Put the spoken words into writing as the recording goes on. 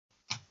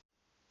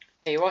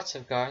Hey, what's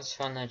up guys,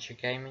 Fun Nature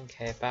Gaming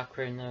here, back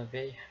with another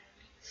video.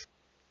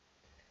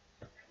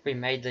 We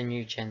made the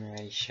new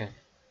generation.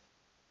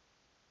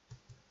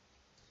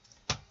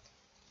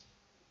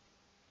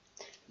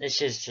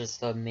 This is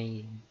just a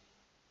meme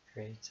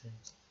created.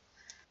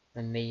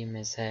 The meme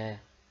is here,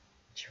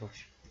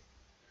 Josh.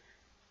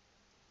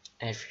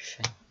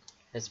 Everything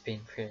has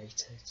been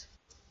created.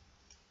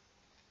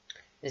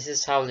 This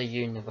is how the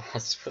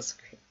universe was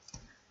created.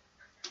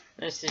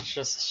 This is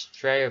just a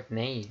straight up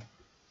meme.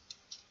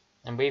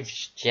 And we've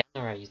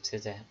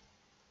generated it.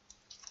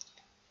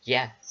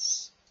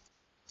 Yes.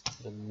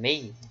 The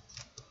meme.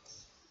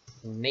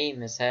 The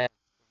meme is here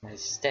on my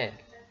stick.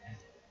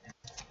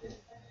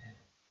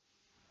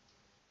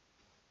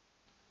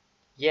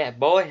 Yeah,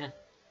 boy.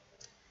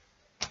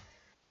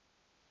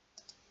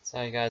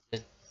 So guys,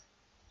 I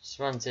just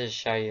wanted to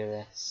show you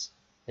this.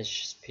 It's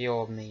just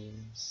pure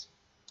memes.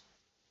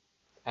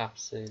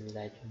 Absolute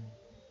legend.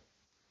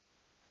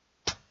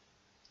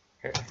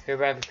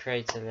 Whoever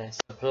created this,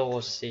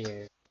 applause to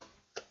you.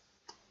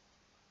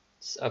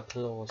 It's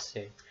applause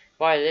to you.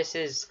 Right, this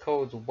is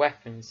called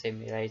Weapon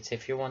Simulator.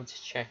 If you want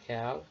to check it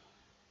out,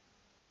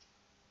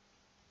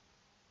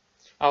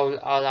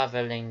 I'll have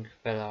a link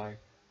below.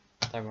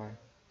 Don't worry,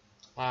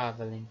 I'll have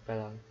a link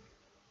below.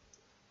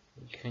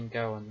 You can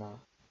go on that.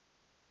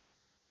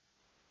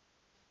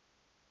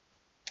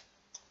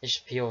 It's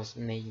pure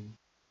meme,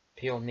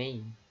 pure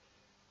meme,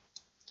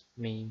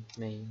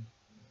 meme.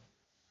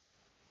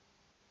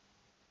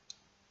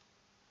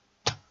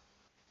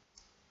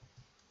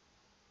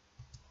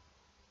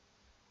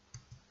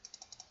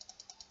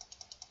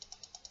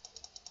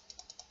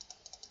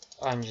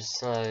 I'm just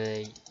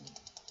slowly.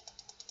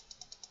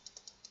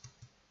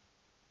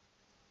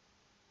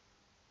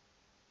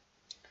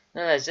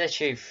 No, there's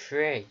actually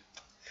three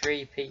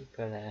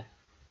people there,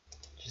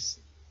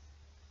 just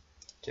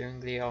doing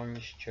the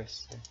orange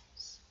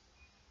justice.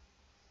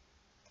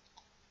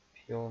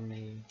 Pure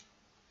meme.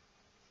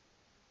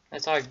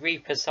 It's like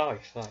reprecise,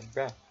 like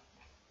bro.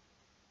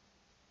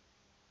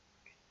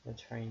 The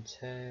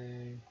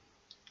 22.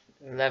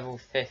 Level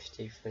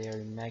 50 for the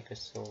Omega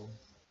Sword.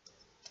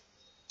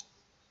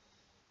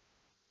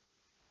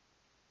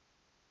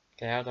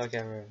 Okay, how do I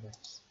get rid of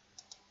this?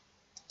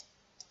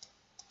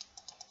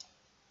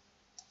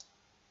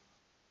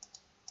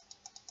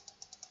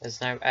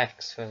 There's no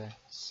X for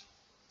this.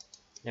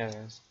 No,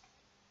 there is.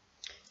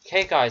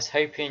 Okay guys,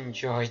 hope you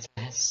enjoyed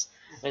this.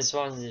 I just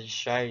wanted to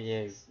show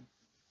you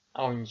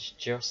Orange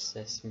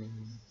Justice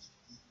memes.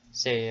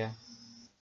 See ya.